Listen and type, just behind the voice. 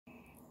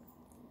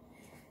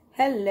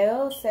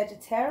Hello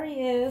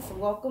Sagittarius,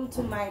 welcome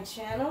to my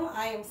channel.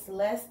 I am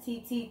Celeste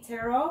TT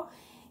Tarot,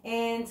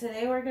 and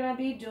today we're going to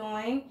be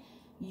doing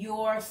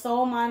your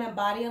soul, mind, and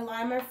body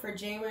alignment for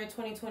January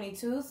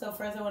 2022. So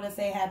first I want to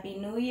say Happy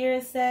New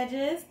Year,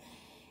 Sagittarius.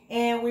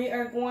 And we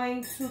are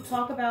going to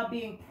talk about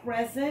being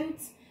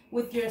present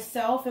with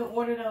yourself in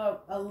order to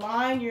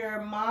align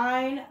your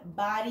mind,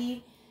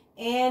 body,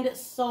 and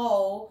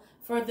soul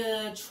for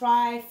the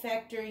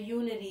trifecta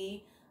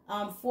unity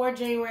for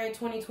January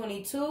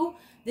 2022.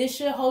 This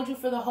should hold you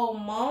for the whole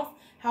month.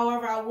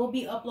 However, I will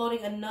be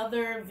uploading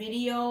another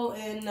video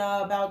in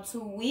about 2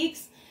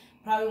 weeks,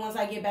 probably once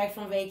I get back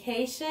from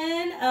vacation.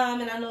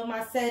 And I know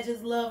my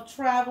Sagittarius love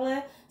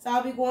traveling, so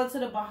I'll be going to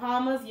the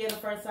Bahamas. You're the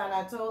first time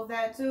I told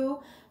that too.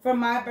 For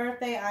my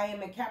birthday, I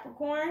am a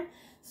Capricorn.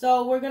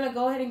 So we're going to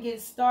go ahead and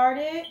get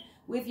started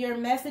with your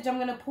message. I'm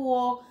going to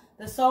pull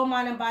the Soul,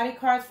 Mind, and Body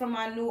cards from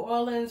my New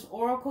Orleans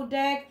Oracle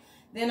deck.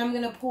 Then I'm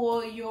going to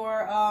pull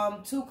your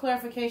 2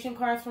 clarification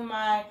cards from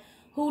my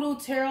Hoodoo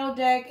Tarot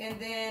deck, and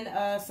then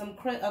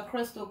a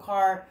crystal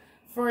card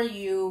for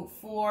you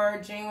for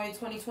January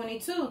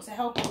 2022 to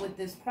help you with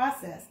this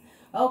process.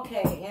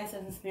 Okay,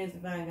 Ancestors, Spirits,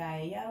 Divine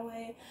Guide,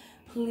 Yahweh,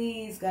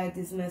 please guide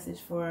this message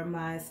for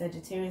my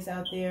Sagittarius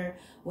out there.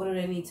 What do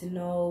they need to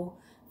know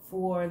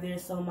for their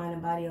soul, mind,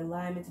 and body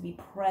alignment to be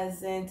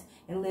present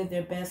and live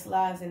their best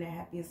lives and their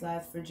happiest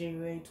lives for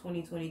January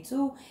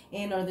 2022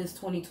 and or this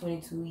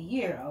 2022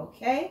 year,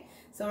 okay?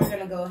 So we're going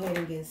to go ahead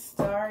and get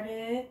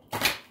started.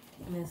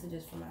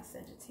 Messages for my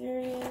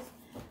Sagittarius.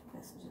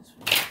 Messages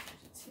for my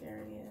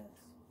Sagittarius.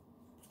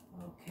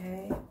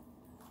 Okay.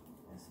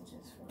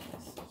 Messages for my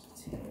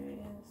Sagittarius.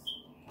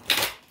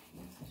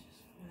 Messages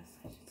for my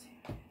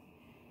Sagittarius.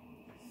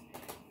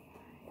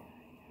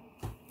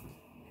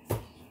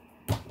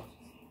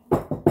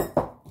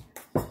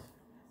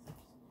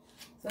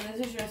 So this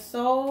is your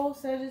soul,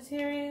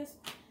 Sagittarius,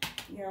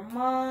 your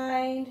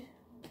mind,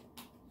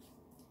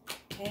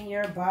 and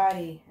your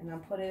body. And I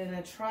put it in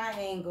a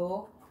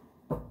triangle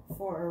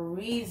for a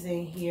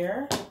reason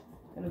here.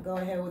 I'm going to go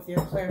ahead with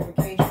your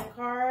clarification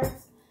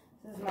cards.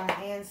 This is my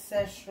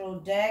ancestral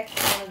deck.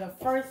 One of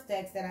the first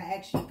decks that I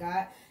actually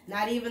got.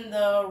 Not even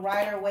the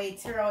Rider-Waite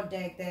Tarot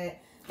deck,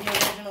 that the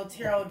original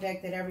tarot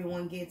deck that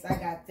everyone gets. I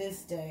got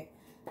this deck.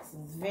 This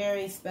is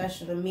very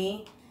special to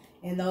me.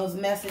 And those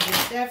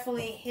messages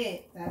definitely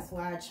hit. That's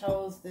why I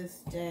chose this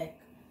deck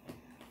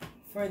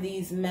for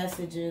these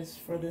messages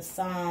for the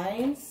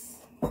signs.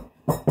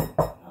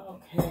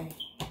 Okay.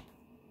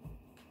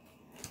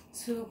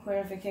 2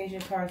 clarification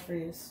cards for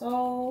your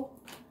soul,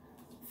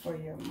 for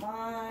your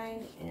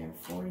mind, and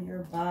for your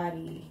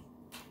body.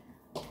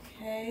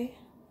 Okay,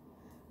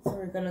 so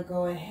we're going to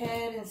go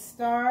ahead and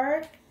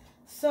start.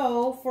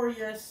 So for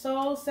your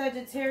soul,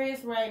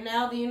 Sagittarius, right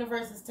now the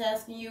universe is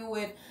tasking you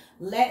with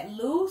let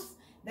loose.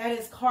 That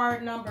is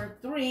card number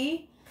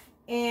 3.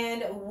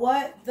 And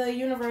what the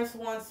universe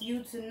wants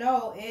you to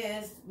know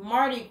is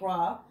Mardi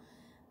Gras.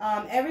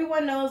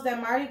 Everyone knows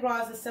that Mardi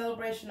Gras is a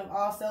celebration of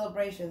all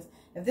celebrations.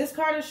 If this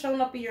card is showing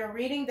up in your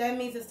reading, that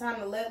means it's time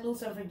to let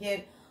loose and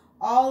forget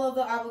all of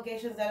the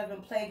obligations that have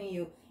been plaguing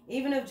you,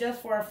 even if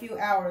just for a few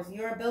hours.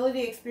 Your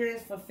ability to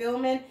experience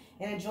fulfillment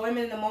and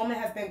enjoyment in the moment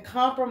has been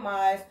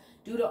compromised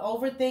due to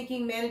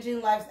overthinking,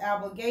 managing life's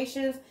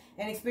obligations,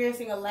 and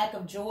experiencing a lack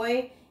of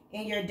joy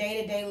in your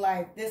day-to-day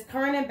life. This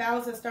current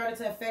imbalance has started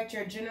to affect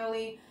your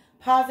generally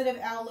positive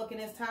outlook,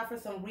 and it's time for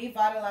some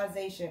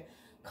revitalization.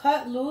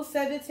 Cut loose,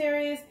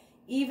 Sagittarius,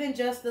 even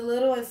just a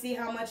little, and see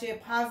how much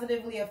it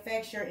positively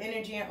affects your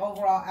energy and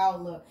overall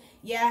outlook.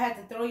 Yeah, I had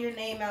to throw your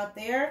name out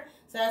there.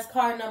 So that's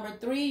card number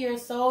 3, your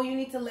soul. You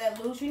need to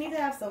let loose. You need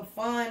to have some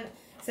fun,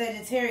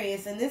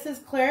 Sagittarius. And this is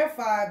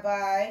clarified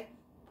by,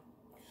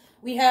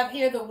 we have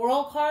here the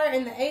World card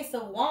and the Ace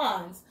of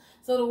Wands.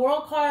 So the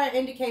World card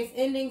indicates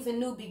endings and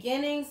new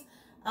beginnings,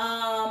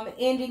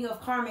 ending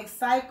of karmic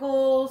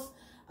cycles.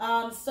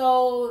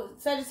 So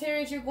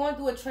Sagittarius, you're going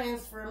through a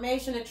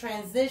transformation, a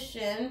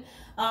transition.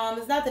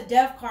 It's not the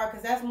Death card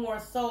because that's more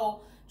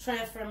soul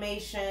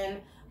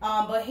transformation.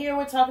 But here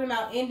we're talking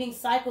about ending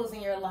cycles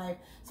in your life.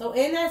 So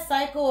in that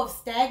cycle of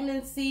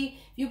stagnancy,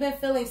 if you've been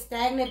feeling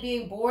stagnant,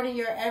 being bored in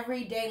your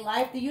everyday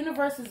life, the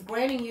universe is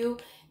granting you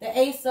the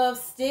Ace of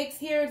Sticks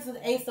here. It's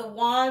the Ace of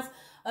Wands,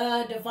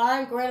 a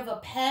divine grant of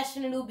a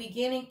passion, a new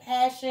beginning,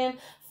 passion,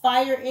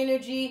 fire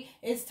energy.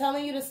 It's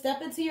telling you to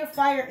step into your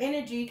fire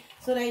energy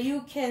so that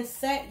you can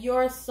set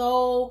your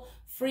soul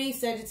free,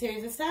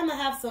 Sagittarius. It's time to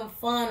have some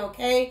fun,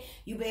 okay?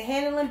 You've been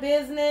handling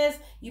business.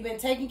 You've been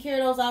taking care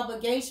of those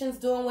obligations,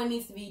 doing what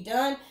needs to be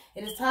done.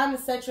 It is time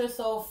to set your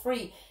soul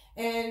free.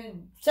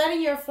 And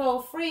setting your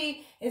soul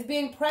free is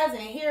being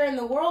present. Here in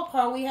the World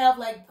card, we have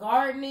like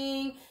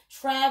gardening,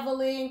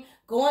 traveling,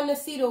 going to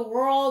see the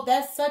world.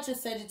 That's such a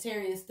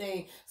Sagittarius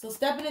thing. So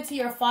stepping into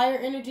your fire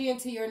energy,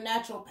 into your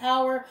natural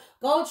power.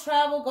 Go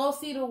travel, go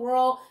see the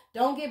world.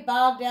 Don't get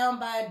bogged down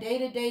by a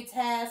day-to-day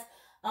task.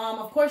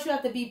 Of course, you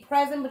have to be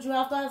present, but you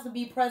also have to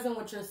be present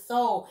with your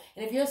soul.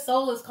 And if your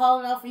soul is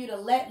calling out for you to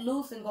let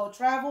loose and go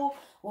travel,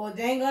 well,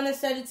 dang on it,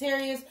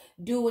 Sagittarius,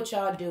 do what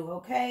y'all do,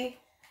 okay?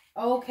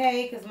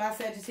 Okay, because my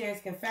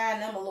Sagittarius can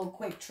find them a little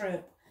quick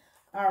trip.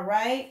 All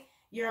right.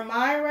 Your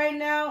mind right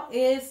now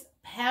is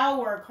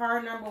power,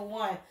 card number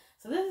 1.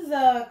 So this is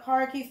a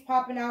card keeps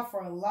popping out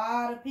for a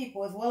lot of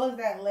people, as well as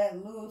that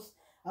let loose.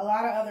 A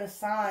lot of other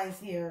signs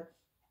here.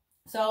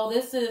 So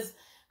this is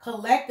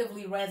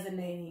collectively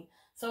resonating.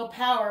 So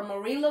power,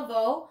 Marie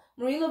Laveau.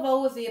 Marie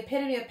Laveau was the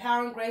epitome of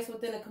power and grace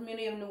within the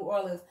community of New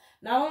Orleans.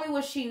 Not only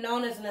was she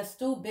known as an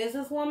astute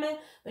businesswoman,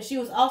 but she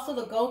was also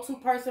the go-to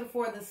person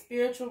for the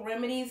spiritual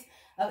remedies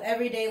of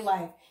everyday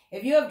life.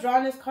 If you have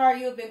drawn this card,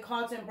 you have been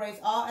called to embrace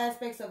all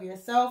aspects of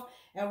yourself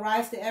and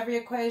rise to every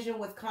occasion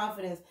with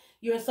confidence.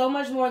 You are so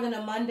much more than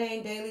a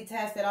mundane daily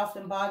task that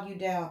often bog you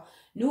down.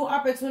 New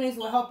opportunities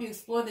will help you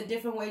explore the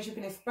different ways you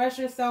can express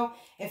yourself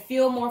and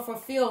feel more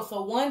fulfilled.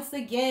 So once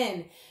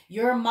again,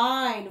 your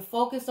mind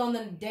focused on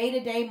the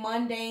day-to-day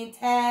mundane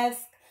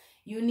tasks.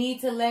 You need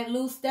to let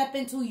loose, step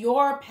into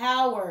your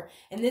power.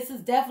 And this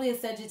is definitely a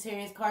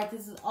Sagittarius card.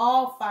 This is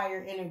all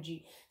fire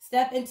energy.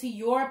 Step into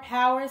your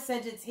power,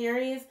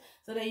 Sagittarius,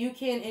 so that you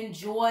can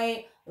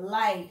enjoy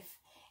life.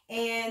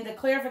 And the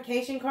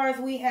clarification cards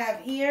we have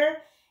here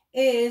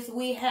is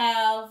we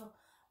have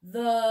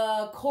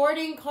the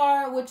courting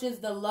card, which is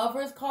the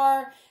lover's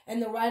card, and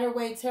the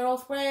Rider-Waite tarot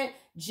spread.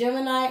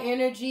 Gemini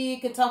energy.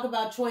 It can talk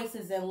about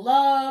choices in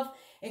love.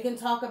 It can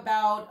talk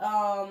about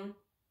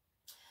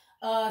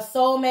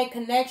soulmate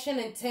connection,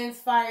 intense,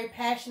 fiery,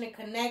 passionate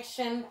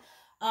connection.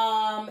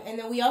 And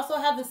then we also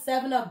have the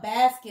 7 of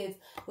baskets,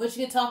 which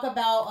can talk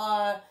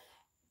about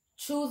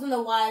choosing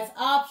the wise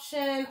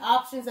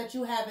options that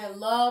you have in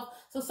love.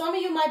 So some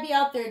of you might be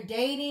out there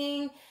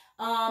dating,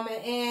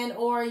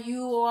 or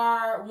you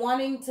are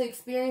wanting to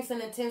experience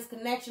an intense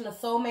connection, a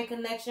soulmate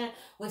connection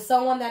with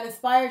someone that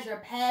inspires your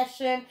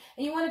passion,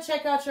 and you want to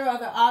check out your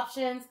other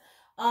options.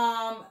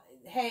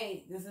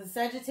 Hey, this is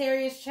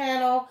Sagittarius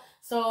channel,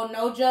 so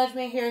no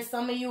judgment here.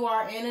 Some of you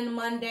are in a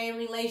mundane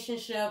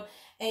relationship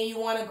and you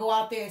want to go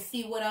out there and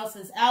see what else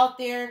is out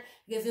there,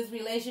 because this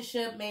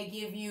relationship may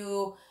give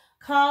you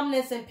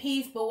calmness and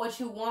peace, but what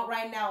you want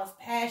right now is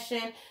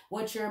passion.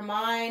 What your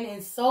mind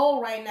and soul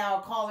right now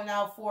are calling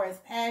out for is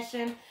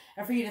passion,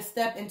 and for you to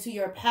step into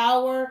your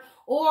power.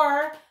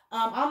 Or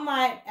I'm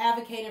not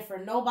advocating for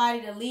nobody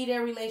to lead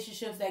their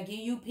relationships that give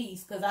you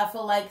peace, because I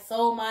feel like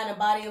soul, mind, and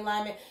body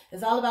alignment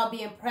is all about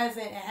being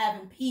present and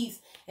having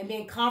peace and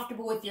being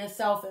comfortable with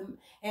yourself.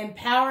 And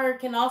power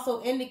can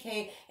also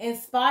indicate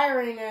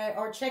inspiring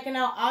or checking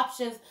out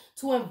options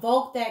to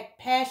invoke that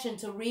passion,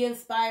 to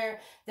re-inspire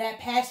that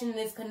passion in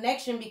this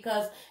connection,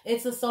 because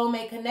it's a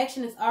soulmate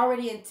connection. It's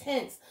already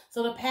intense,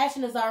 so the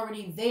passion is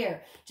already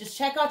there. Just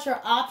check out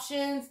your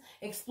options,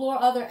 explore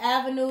other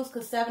avenues,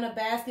 because 7 of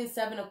baskets,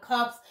 7 of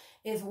cups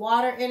is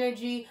water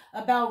energy,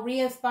 about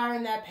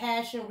re-inspiring that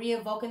passion,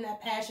 re-invoking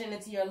that passion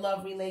into your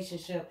love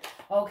relationship.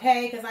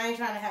 Okay? Because I ain't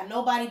trying to have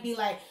nobody be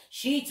like,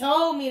 she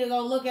told me to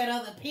go look at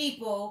other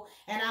people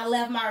and I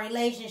left my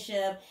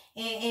relationship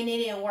and it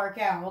didn't work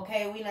out.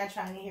 Okay? We're not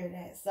trying to hear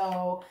that.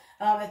 So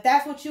if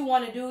that's what you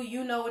want to do,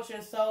 you know what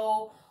your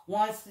soul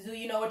wants to do.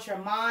 You know what your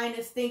mind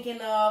is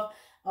thinking of.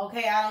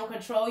 Okay? I don't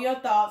control your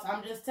thoughts.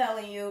 I'm just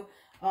telling you.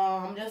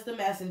 I'm just a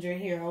messenger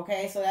here.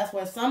 Okay? So that's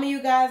where some of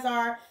you guys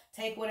are.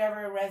 Take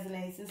whatever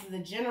resonates. This is a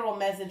general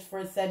message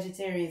for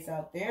Sagittarius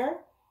out there.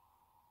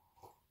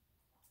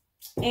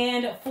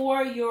 And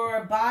for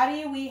your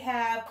body, we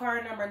have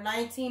card number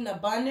 19,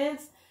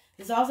 Abundance.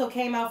 This also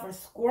came out for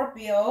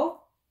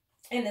Scorpio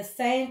in the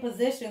same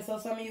position. So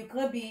some of you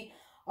could be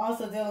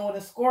also dealing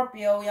with a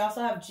Scorpio. We also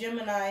have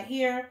Gemini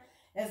here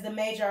as the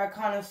major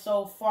arcana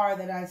so far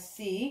that I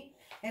see.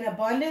 And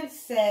Abundance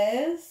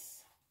says...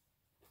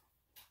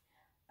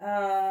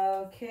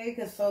 okay,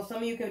 because so some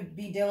of you could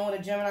be dealing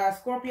with a Gemini or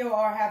Scorpio,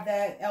 or have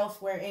that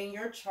elsewhere in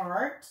your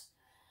chart.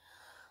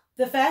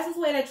 The fastest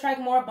way to attract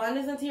more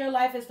abundance into your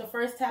life is to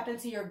first tap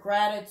into your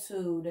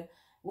gratitude,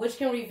 which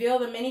can reveal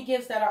the many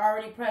gifts that are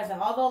already present.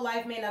 Although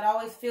life may not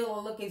always feel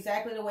or look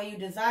exactly the way you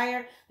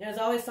desire, there's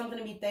always something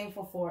to be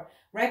thankful for.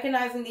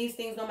 Recognizing these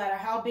things, no matter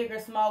how big or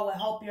small, will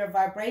help your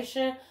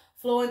vibration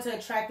flow into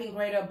attracting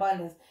greater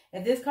abundance.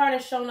 If this card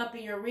has shown up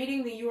in your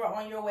reading, then you are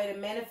on your way to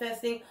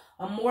manifesting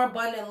a more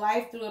abundant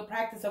life through the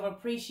practice of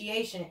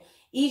appreciation.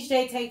 Each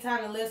day, take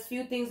time to list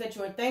few things that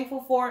you are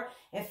thankful for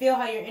and feel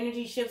how your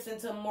energy shifts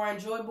into a more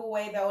enjoyable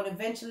way that would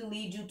eventually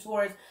lead you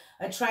towards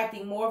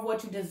attracting more of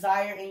what you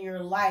desire in your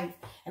life.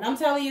 And I'm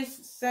telling you,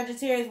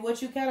 Sagittarius,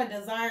 what you kind of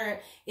desire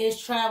is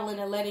traveling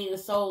and letting your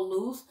soul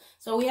loose.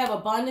 So we have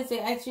abundance.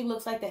 It actually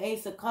looks like the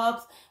Ace of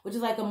Cups, which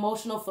is like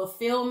emotional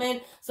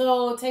fulfillment.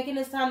 So taking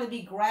this time to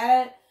be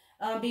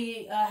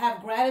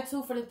have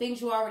gratitude for the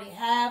things you already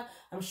have.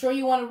 I'm sure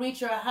you want to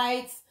reach your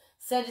heights.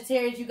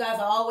 Sagittarius, you guys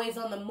are always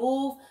on the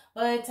move,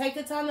 but take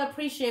the time to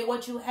appreciate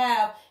what you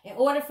have in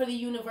order for the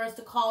universe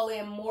to call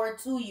in more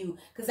to you,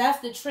 because that's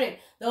the trick.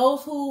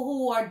 Those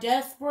who are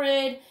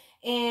desperate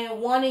and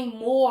wanting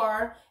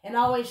more and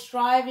always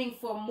striving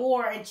for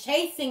more and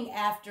chasing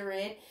after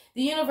it,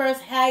 the universe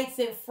hides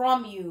it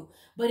from you.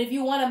 But if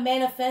you want to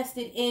manifest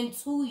it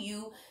into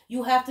you,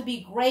 you have to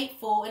be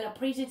grateful and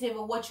appreciative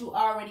of what you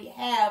already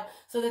have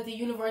so that the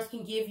universe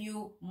can give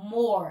you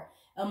more,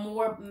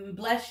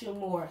 bless you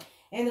more.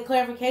 And the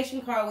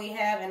clarification card we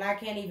have, and I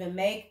can't even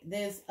make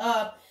this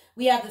up,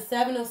 we have the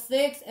 7 of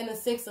Six and the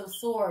 6 of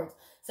Swords.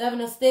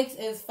 7 of Sticks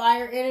is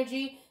fire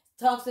energy.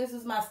 This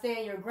is my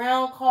stand your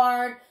ground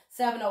card.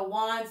 7 of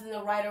Wands in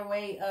the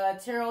Rider-Waite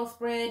tarot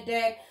spread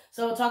deck.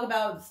 So talk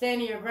about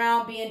standing your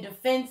ground, being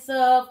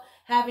defensive,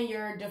 having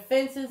your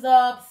defenses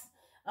up.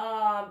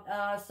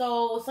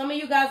 So some of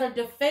you guys are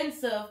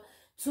defensive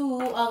to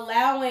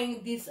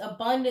allowing this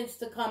abundance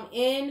to come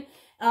in.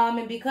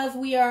 And because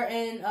we are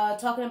in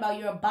talking about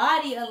your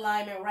body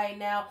alignment right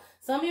now,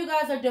 some of you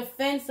guys are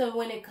defensive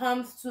when it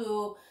comes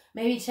to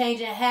maybe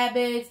changing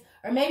habits,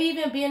 or maybe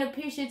even being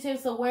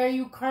appreciative of where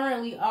you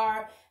currently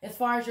are as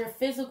far as your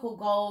physical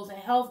goals and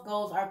health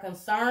goals are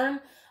concerned.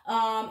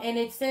 And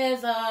it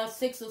says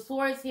 6 of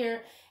Swords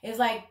here is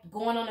like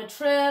going on a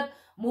trip,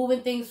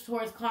 moving things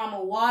towards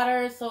calmer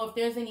waters. So if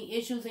there's any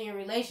issues in your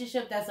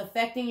relationship that's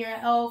affecting your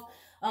health,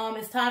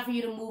 it's time for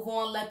you to move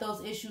on, let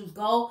those issues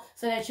go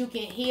so that you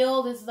can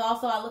heal. This is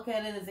also, I look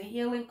at it as a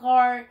healing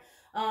card,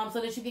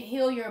 so that you can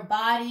heal your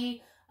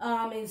body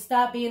and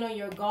stop being on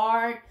your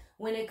guard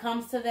when it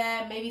comes to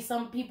that. Maybe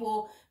some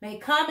people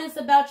make comments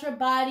about your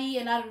body,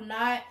 and I do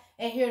not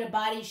adhere to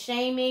body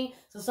shaming.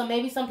 So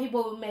maybe some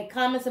people make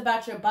comments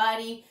about your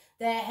body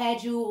that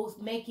had you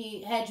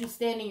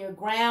standing your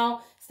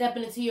ground,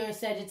 stepping into your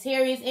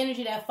Sagittarius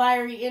energy, that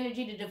fiery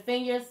energy to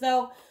defend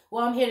yourself.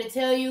 Well, I'm here to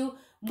tell you,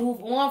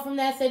 move on from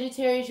that,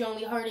 Sagittarius. You're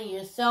only hurting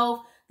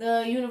yourself.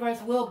 The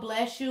universe will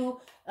bless you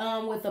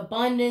with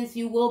abundance.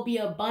 You will be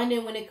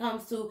abundant when it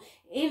comes to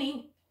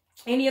any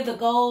of the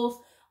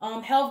goals,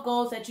 health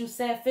goals that you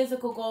set,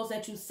 physical goals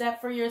that you set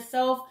for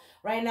yourself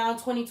right now in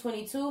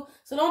 2022.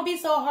 So don't be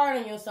so hard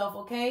on yourself,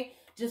 okay?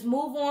 Just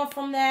move on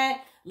from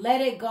that.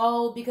 Let it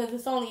go, because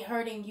it's only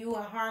hurting you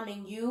and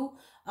harming you.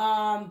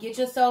 Get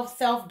yourself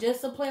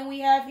self-discipline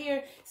we have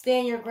here.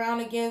 Stand your ground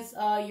against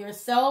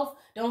yourself.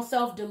 Don't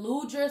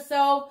self-delude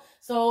yourself.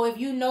 So if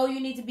you know you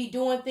need to be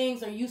doing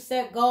things or you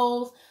set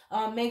goals,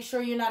 make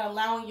sure you're not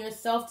allowing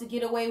yourself to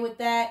get away with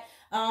that.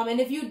 And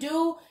if you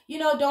do,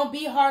 don't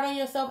be hard on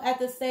yourself at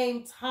the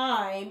same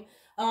time.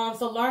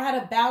 So learn how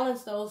to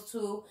balance those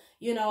two.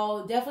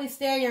 Definitely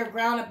stand your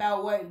ground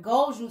about what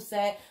goals you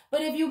set.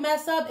 But if you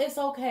mess up, it's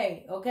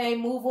okay. Okay,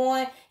 move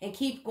on and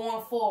keep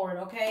going forward.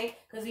 Okay,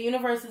 because the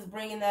universe is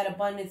bringing that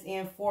abundance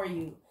in for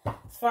you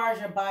as far as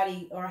your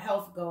body or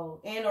health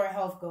goals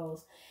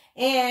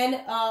And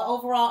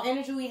overall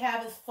energy we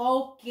have is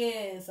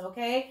focus.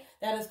 Okay,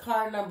 that is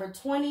card number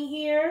 20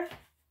 here,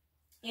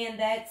 and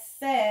that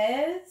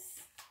says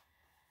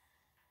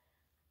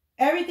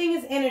everything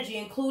is energy,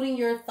 including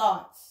your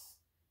thoughts.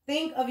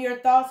 Think of your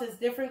thoughts as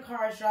different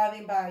cars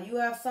driving by. You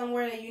have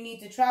somewhere that you need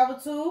to travel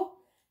to.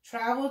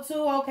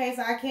 Okay,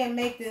 so I can't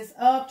make this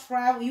up.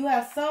 Travel. You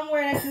have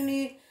somewhere that you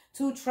need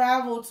to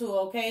travel to.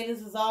 Okay,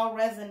 this is all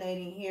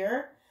resonating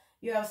here.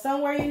 You have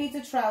somewhere you need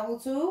to travel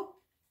to.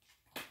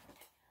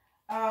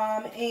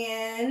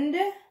 And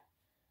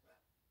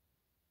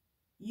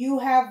you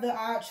have the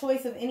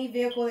choice of any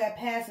vehicle that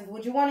passes.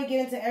 Would you want to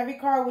get into every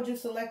car, or would you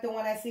select the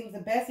one that seems the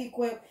best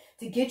equipped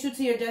to get you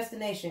to your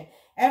destination?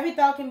 Every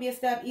thought can be a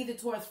step either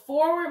towards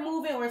forward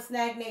movement or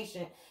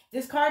stagnation.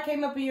 This card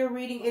came up in your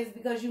reading is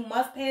because you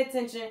must pay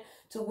attention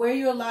to where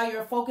you allow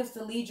your focus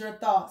to lead your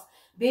thoughts.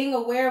 Being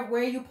aware of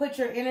where you put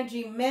your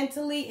energy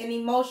mentally and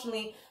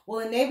emotionally will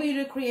enable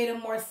you to create a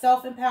more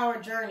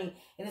self-empowered journey.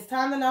 It is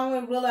time to not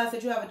only realize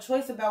that you have a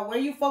choice about where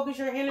you focus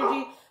your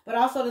energy, but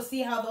also to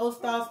see how those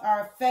thoughts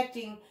are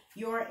affecting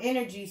your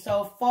energy.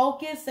 So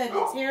focus,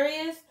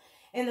 Sagittarius,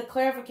 and the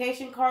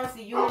clarification cards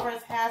the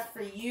universe has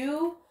for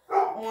you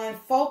on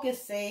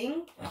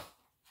focusing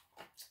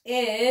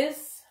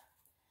is,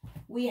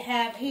 we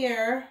have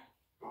here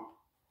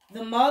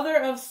the Mother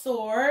of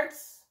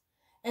Swords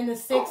and the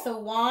 6 of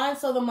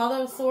Wands. So the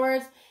Mother of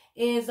Swords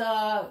is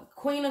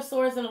Queen of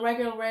Swords in a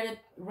regular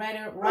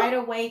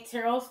Rider-Waite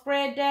tarot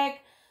spread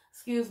deck.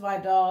 Excuse my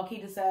dog. He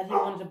decided he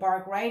wanted to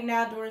bark right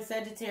now during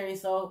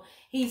Sagittarius. So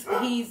he's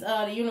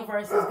the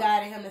universe is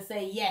guiding him to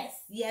say yes,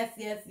 yes,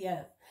 yes,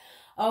 yes.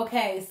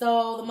 Okay,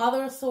 so the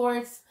Mother of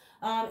Swords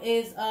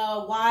is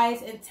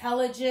wise,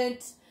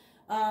 intelligent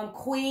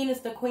queen.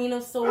 Is the Queen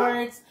of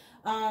Swords.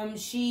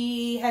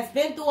 She has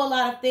been through a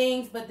lot of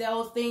things, but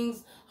those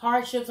things,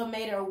 hardships, have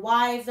made her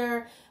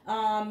wiser,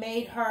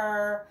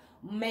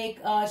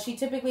 she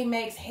typically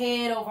makes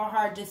head over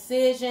heart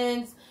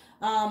decisions,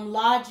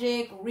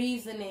 logic,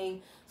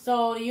 reasoning.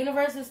 So the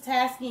universe is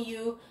tasking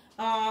you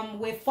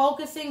with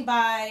focusing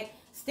by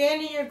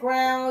standing your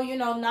ground, you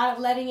know, not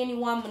letting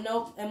anyone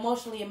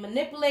emotionally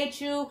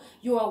manipulate you.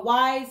 You are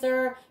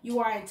wiser, you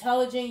are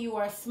intelligent, you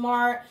are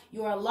smart,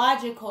 you are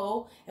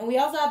logical. And we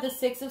also have the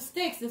Six of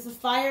Sticks. This is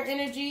fire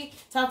energy,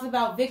 talks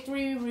about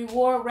victory,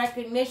 reward,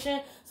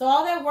 recognition. So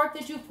all that work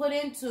that you put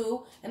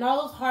into and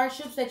all those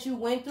hardships that you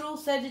went through,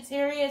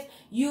 Sagittarius,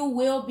 you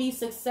will be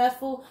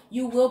successful.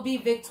 You will be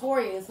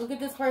victorious. Look at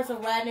this person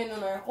riding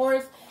on their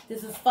horse.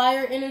 This is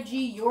fire energy,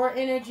 your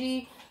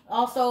energy.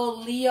 Also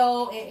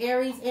Leo and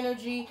Aries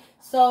energy.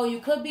 So you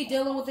could be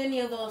dealing with any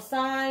of those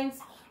signs.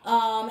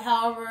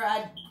 However,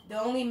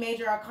 the only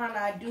major arcana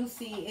I do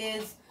see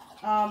is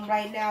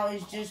right now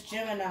is just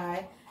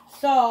Gemini.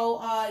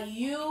 So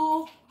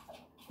you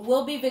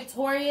will be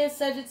victorious,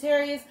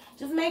 Sagittarius.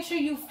 Just make sure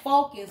you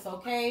focus,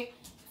 okay?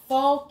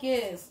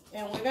 Focus.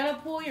 And we're going to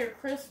pull your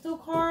crystal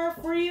card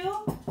for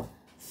you.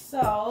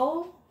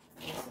 So,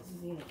 this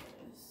is universe.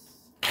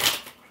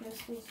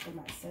 Crystals for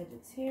my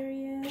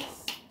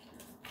Sagittarius.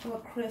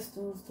 What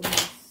crystals do my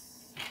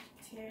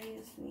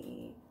Sagittarius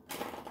need?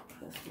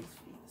 Crystals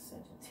for my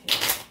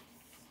Sagittarius.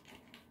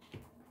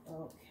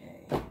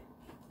 Okay.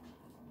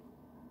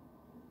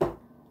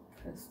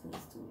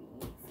 Crystals do we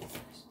need for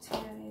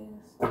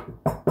Sagittarius?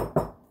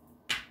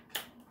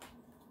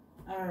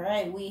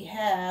 Alright, we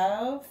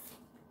have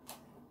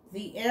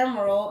the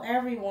Emerald.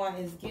 Everyone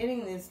is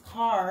getting this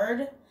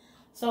card.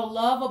 So,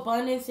 love,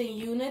 abundance, and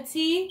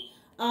unity.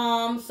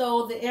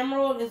 So the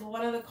Emerald is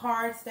one of the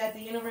cards that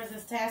the universe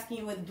is tasking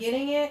you with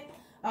getting it,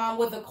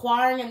 with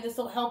acquiring, and this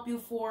will help you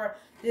for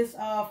this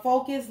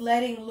focus,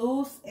 letting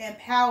loose, and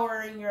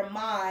power in your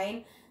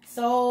mind.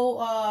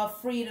 So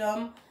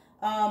freedom,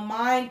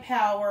 mind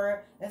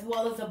power, as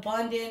well as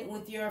abundant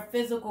with your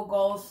physical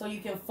goals, so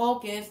you can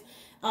focus.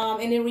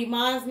 And it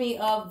reminds me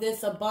of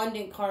this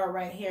abundant card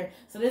right here.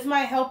 So this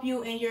might help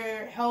you in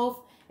your health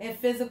and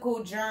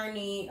physical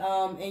journey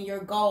and your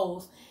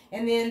goals.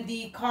 And then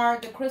the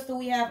card, the crystal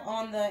we have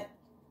on the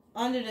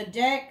under the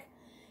deck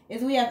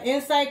is we have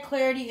insight,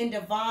 clarity, and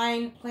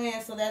divine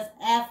plan. So that's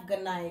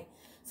Afghanite.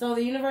 So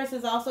the universe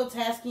is also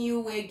tasking you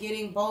with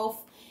getting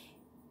both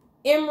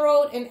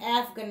Emerald and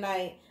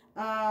Afghanite.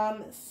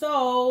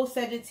 So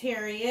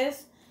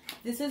Sagittarius,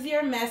 this is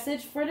your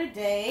message for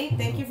today.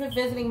 Thank you for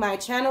visiting my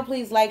channel.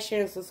 Please like,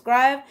 share, and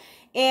subscribe.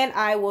 And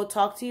I will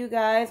talk to you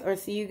guys or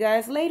see you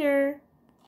guys later.